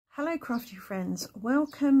Hello crafty friends,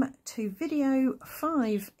 welcome to video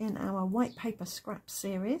 5 in our white paper scraps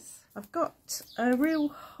series. I've got a real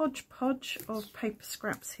hodgepodge of paper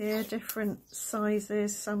scraps here, different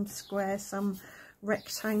sizes, some square, some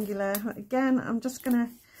rectangular. Again, I'm just going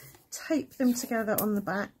to tape them together on the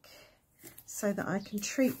back so that I can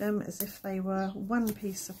treat them as if they were one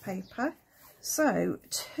piece of paper. So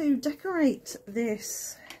to decorate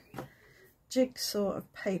this jigsaw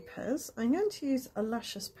of papers, I'm going to use a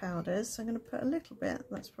Lucious powder, so I'm going to put a little bit,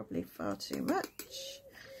 that's probably far too much,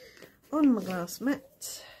 on my glass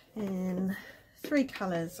mat in 3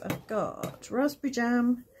 colours. I've got raspberry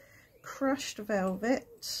jam, crushed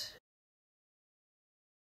velvet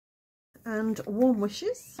and warm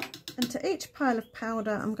wishes. And to each pile of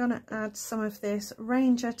powder I'm going to add some of this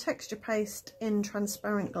Ranger texture paste in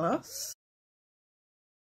transparent gloss,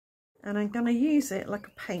 and I'm going to use it like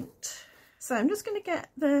a paint. So I'm just going to get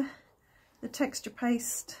the texture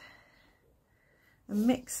paste and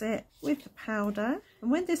mix it with the powder, and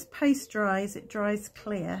when this paste dries, it dries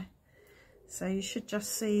clear, so you should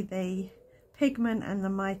just see the pigment and the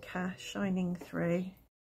mica shining through.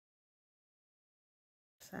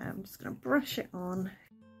 So I'm just going to brush it on.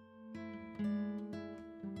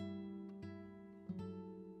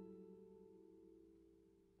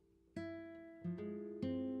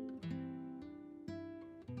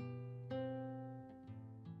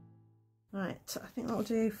 Right, I think that'll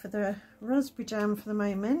do for the raspberry jam for the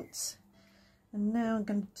moment. And now I'm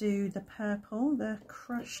going to do the purple, the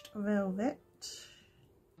crushed velvet.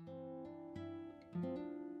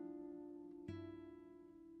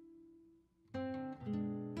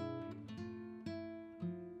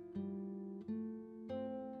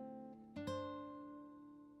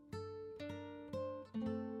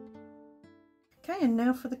 Okay, and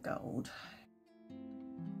now for the gold.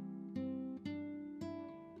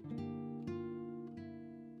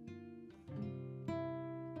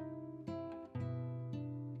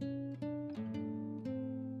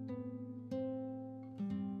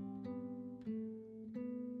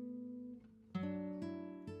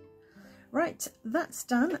 Right, that's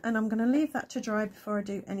done, and I'm going to leave that to dry before I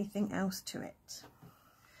do anything else to it.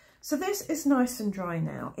 So this is nice and dry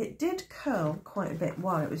now. It did curl quite a bit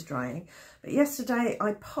while it was drying, but yesterday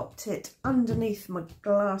I popped it underneath my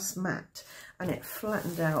glass mat and it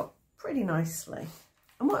flattened out pretty nicely.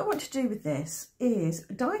 And what I want to do with this is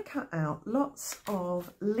die cut out lots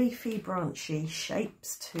of leafy branchy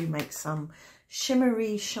shapes to make some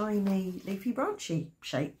shimmery, shiny, leafy branchy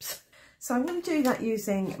shapes. So I'm going to do that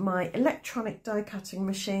using my electronic die cutting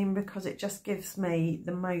machine because it just gives me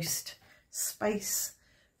the most space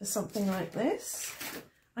for something like this.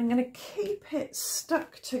 I'm going to keep it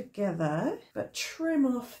stuck together but trim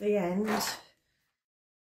off the end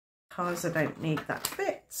because I don't need that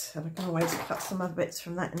bit, and I can always cut some other bits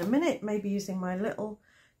from that in a minute, maybe using my little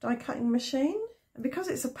die cutting machine. And because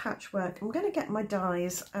it's a patchwork, I'm going to get my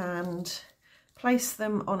dies and place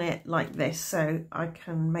them on it like this so I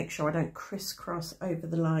can make sure I don't crisscross over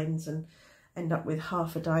the lines and end up with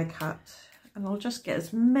half a die cut. And I'll just get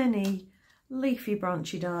as many leafy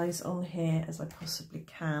branchy dies on here as I possibly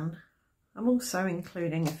can. I'm also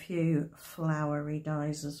including a few flowery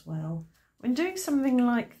dies as well. When doing something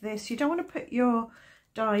like this, you don't want to put your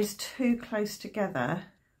dies too close together,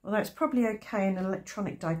 although it's probably okay in an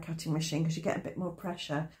electronic die cutting machine because you get a bit more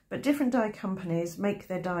pressure. But different die companies make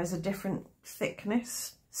their dies a different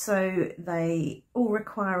thickness, so they all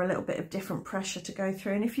require a little bit of different pressure to go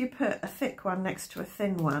through. And if you put a thick one next to a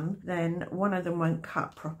thin one, then one of them won't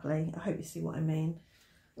cut properly. I hope you see what I mean.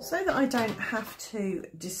 So that I don't have to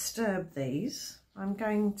disturb these, I'm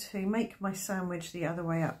going to make my sandwich the other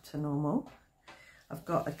way up to normal. I've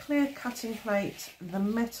got a clear cutting plate, the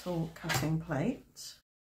metal cutting plate,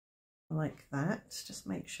 like that. Just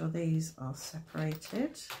make sure these are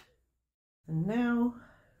separated. And now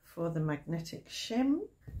for the magnetic shim,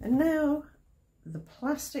 and now the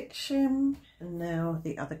plastic shim, and now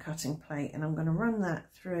the other cutting plate, and I'm going to run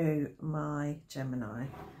that through my Gemini.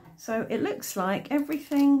 So it looks like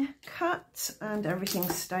everything cut and everything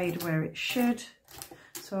stayed where it should.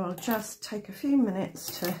 So I'll just take a few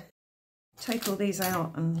minutes to take all these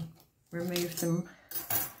out and remove them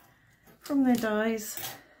from their dies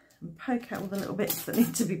and poke out all the little bits that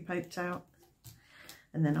need to be poked out,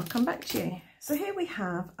 and then I'll come back to you. So here we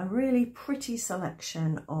have a really pretty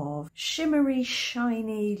selection of shimmery,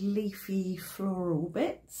 shiny, leafy floral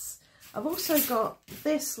bits. I've also got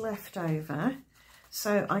this left over,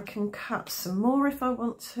 so I can cut some more if I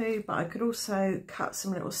want to, but I could also cut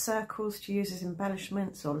some little circles to use as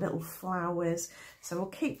embellishments or little flowers. So we'll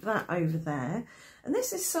keep that over there. And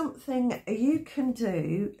this is something you can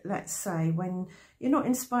do, let's say, when you're not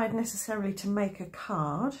inspired necessarily to make a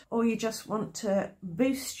card, or you just want to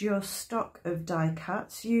boost your stock of die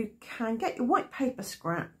cuts, you can get your white paper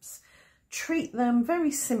scraps, treat them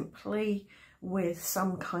very simply with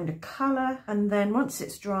some kind of colour, and then once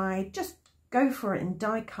it's dried, just go for it and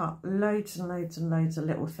die cut loads and loads and loads of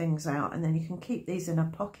little things out, and then you can keep these in a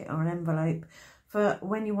pocket or an envelope for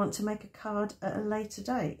when you want to make a card at a later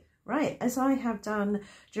date. Right, as I have done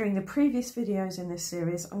during the previous videos in this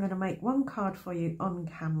series, I'm going to make one card for you on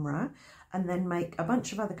camera and then make a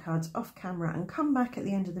bunch of other cards off camera and come back at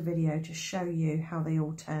the end of the video to show you how they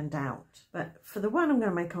all turned out. But for the one I'm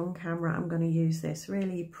going to make on camera, I'm going to use this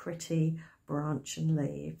really pretty branch and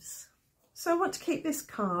leaves. So I want to keep this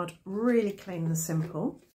card really clean and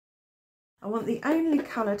simple. I want the only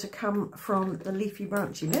colour to come from the leafy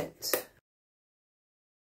branchy bit.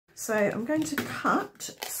 So I'm going to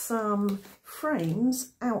cut some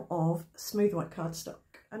frames out of smooth white cardstock.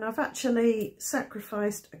 And I've actually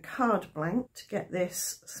sacrificed a card blank to get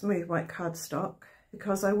this smooth white cardstock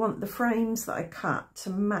because I want the frames that I cut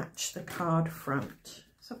to match the card front.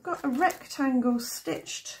 So I've got a rectangle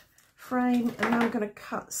stitched frame, and now I'm going to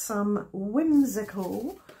cut some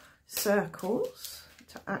whimsical circles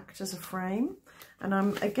to act as a frame. And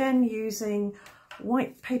I'm again using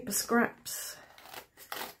white paper scraps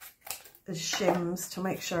as shims to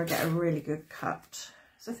make sure I get a really good cut.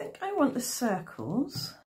 So I think I want the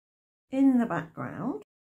circles in the background.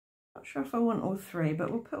 Not sure if I want all three,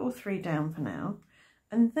 but we'll put all three down for now.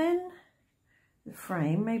 And then the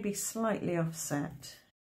frame may be slightly offset.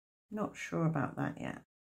 Not sure about that yet.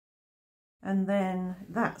 And then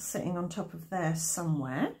that's sitting on top of there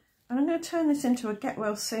somewhere. And I'm going to turn this into a get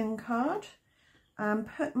well soon card and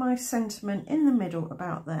put my sentiment in the middle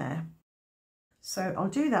about there. So I'll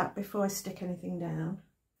do that before I stick anything down.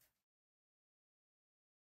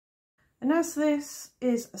 And as this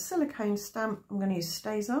is a silicone stamp, I'm going to use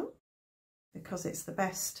StazOn because it's the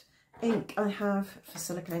best ink I have for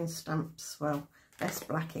silicone stamps. Well, best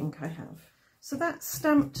black ink I have. So that's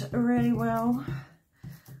stamped really well.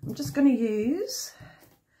 I'm just going to use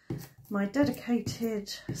my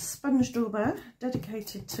dedicated sponge dauber,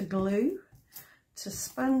 dedicated to glue, to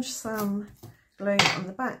sponge some glue on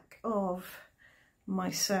the back of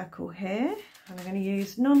my circle here, and I'm going to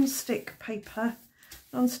use non-stick paper,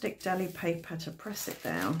 non-stick deli paper to press it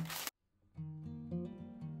down.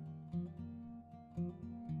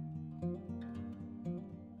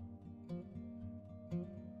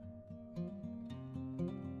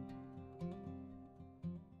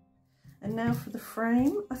 And now for the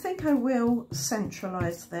frame. I think I will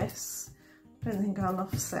centralise this. I don't think I'll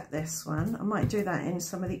offset this one. I might do that in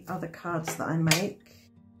some of the other cards that I make.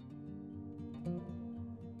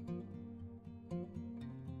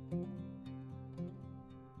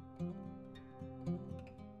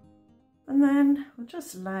 And then we'll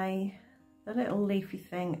just lay the little leafy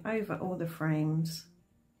thing over all the frames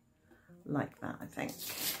like that, I think.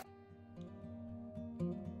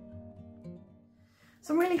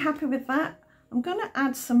 So I'm really happy with that. I'm going to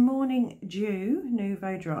add some Morning Dew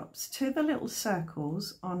Nouveau drops to the little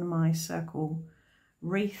circles on my circle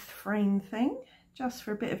wreath frame thing, just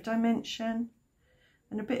for a bit of dimension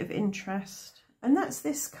and a bit of interest. And that's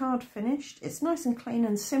this card finished. It's nice and clean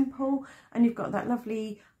and simple, and you've got that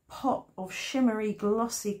lovely pop of shimmery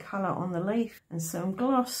glossy colour on the leaf and some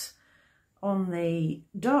gloss on the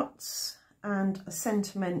dots and a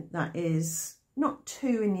sentiment that is not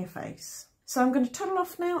too in your face. So I'm going to toddle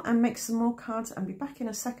off now and make some more cards and be back in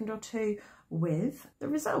a second or two with the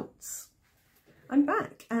results. I'm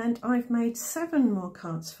back and I've made 7 more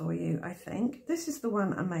cards for you, I think. This is the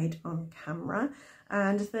one I made on camera,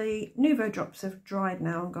 and the Nouveau drops have dried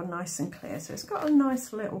now and gone nice and clear. So it's got a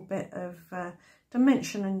nice little bit of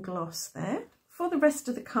dimension and gloss there. For the rest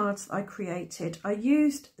of the cards that I created, I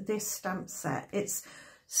used this stamp set. It's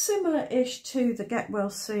similar-ish to the Get Well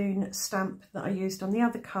Soon stamp that I used on the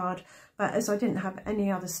other card, but as I didn't have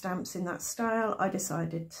any other stamps in that style, I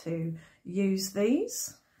decided to use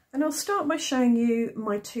these. And I'll start by showing you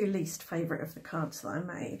my 2 least favourite of the cards that I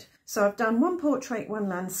made. So I've done 1 portrait, 1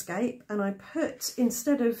 landscape, and I put,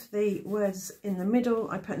 instead of the words in the middle,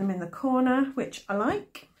 I put them in the corner, which I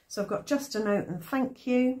like. So I've got just a note and thank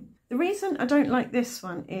you. The reason I don't like this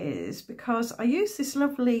one is because I used this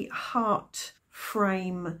lovely heart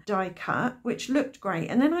frame die cut, which looked great,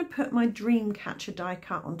 and then I put my Dreamcatcher die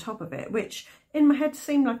cut on top of it, which in my head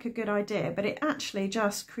seemed like a good idea, but it actually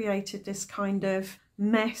just created this kind of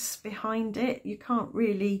mess behind it. You can't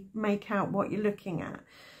really make out what you're looking at.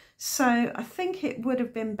 So I think it would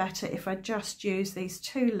have been better if I just used these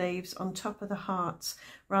 2 leaves on top of the hearts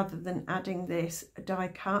rather than adding this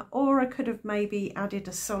die cut, or I could have maybe added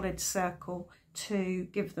a solid circle to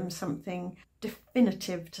give them something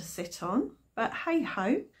definitive to sit on. But hey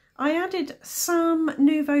ho. I added some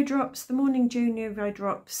Nuvo drops, the Morning Dew Nuvo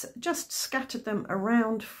drops, just scattered them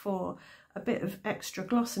around for a bit of extra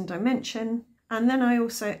gloss and dimension. And then I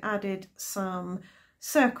also added some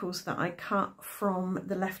circles that I cut from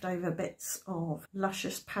the leftover bits of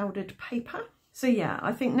Lucious powdered paper. So yeah,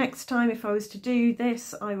 I think next time if I was to do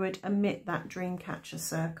this, I would omit that Dreamcatcher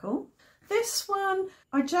circle. This one,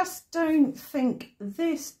 I just don't think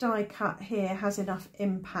this die cut here has enough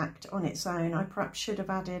impact on its own. I perhaps should have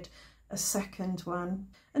added a second one.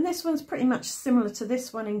 And this one's pretty much similar to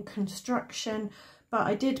this one in construction, but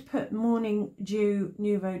I did put Morning Dew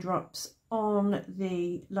Nuvo drops on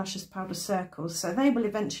the Lucious powder circles, so they will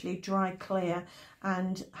eventually dry clear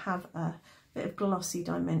and have a bit of glossy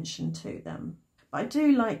dimension to them. But I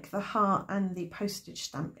do like the heart and the postage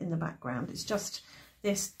stamp in the background. It's just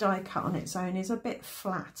this die cut on its own is a bit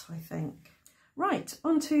flat, I think. Right,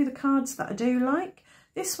 onto the cards that I do like.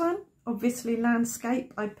 This one, obviously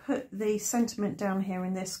landscape. I put the sentiment down here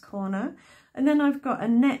in this corner. And then I've got a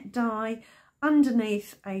net die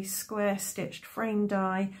underneath a square stitched frame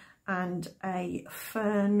die and a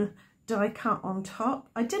fern die cut on top.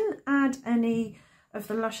 I didn't add any of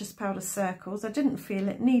the Lucious powder circles. I didn't feel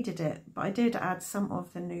it needed it, but I did add some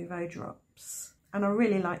of the Nuvo drops. And I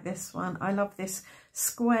really like this one. I love this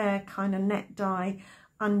square kind of net die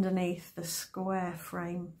underneath the square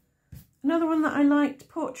frame. Another one that I liked,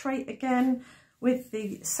 portrait again, with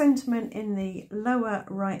the sentiment in the lower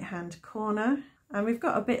right hand corner. And we've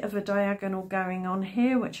got a bit of a diagonal going on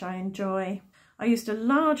here, which I enjoy. I used a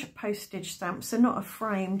large postage stamp, so not a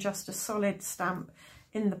frame, just a solid stamp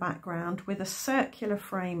in the background with a circular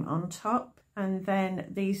frame on top. And then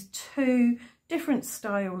these two different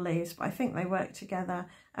style leaves, but I think they work together.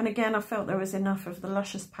 And again, I felt there was enough of the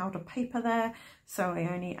Lucious powder paper there, so I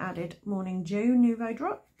only added Morning Dew Nuvo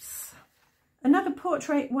drops. Another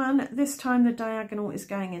portrait one, this time the diagonal is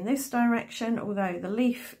going in this direction, although the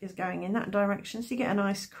leaf is going in that direction, so you get a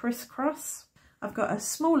nice crisscross. I've got a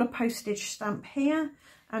smaller postage stamp here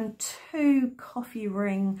and two coffee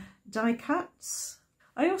ring die cuts.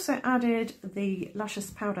 I also added the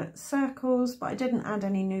Lucious powder circles, but I didn't add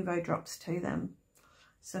any Nuvo drops to them.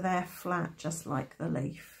 So they're flat, just like the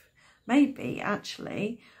leaf. Maybe,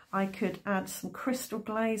 actually, I could add some crystal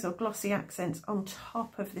glaze or glossy accents on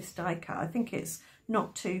top of this die cut. I think it's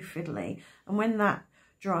not too fiddly. And when that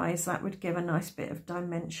dries, that would give a nice bit of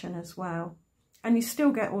dimension as well. And you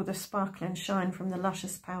still get all the sparkle and shine from the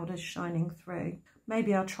Lucious powders shining through.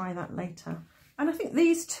 Maybe I'll try that later. And I think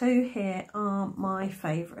these two here are my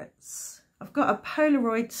favourites. I've got a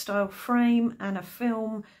Polaroid style frame and a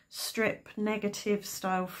film strip negative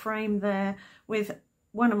style frame there with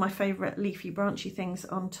one of my favourite leafy branchy things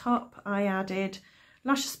on top. I added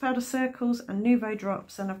Lucious powder circles and Nuvo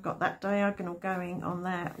drops, and I've got that diagonal going on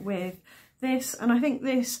there with this. And I think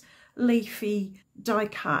this leafy die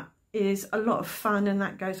cut is a lot of fun, and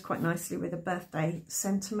that goes quite nicely with a birthday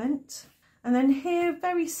sentiment. And then here,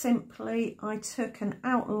 very simply, I took an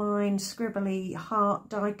outline scribbly heart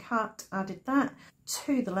die cut, added that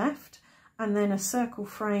to the left, and then a circle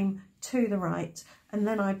frame to the right. And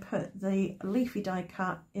then I put the leafy die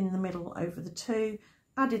cut in the middle over the two,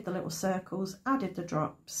 added the little circles, added the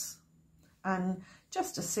drops, and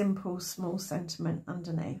just a simple small sentiment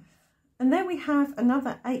underneath. And there we have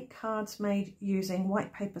another 8 cards made using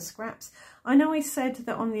white paper scraps. I know I said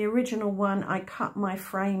that on the original one I cut my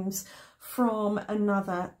frames from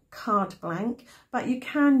another card blank, but you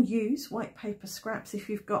can use white paper scraps if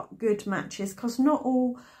you've got good matches, because not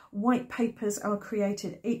all white papers are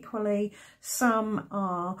created equally. Some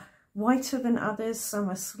are whiter than others,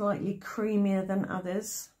 some are slightly creamier than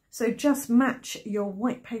others. So just match your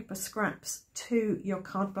white paper scraps to your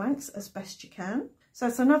card blanks as best you can. So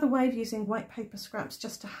it's another way of using white paper scraps,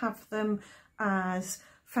 just to have them as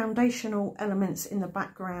foundational elements in the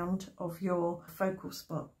background of your focal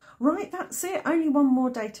spot. Right, that's it. Only one more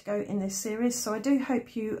day to go in this series, so I do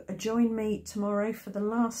hope you join me tomorrow for the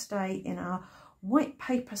last day in our white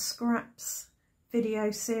paper scraps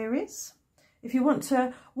video series. If you want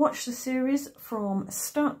to watch the series from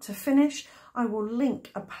start to finish, I will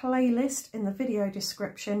link a playlist in the video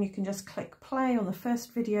description. You can just click play on the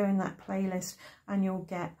first video in that playlist and you'll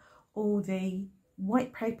get all the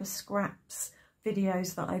white paper scraps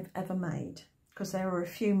videos that I've ever made, because there are a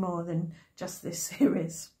few more than just this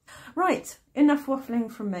series. Right, enough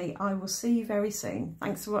waffling from me. I will see you very soon.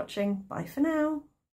 Thanks for watching. Bye for now.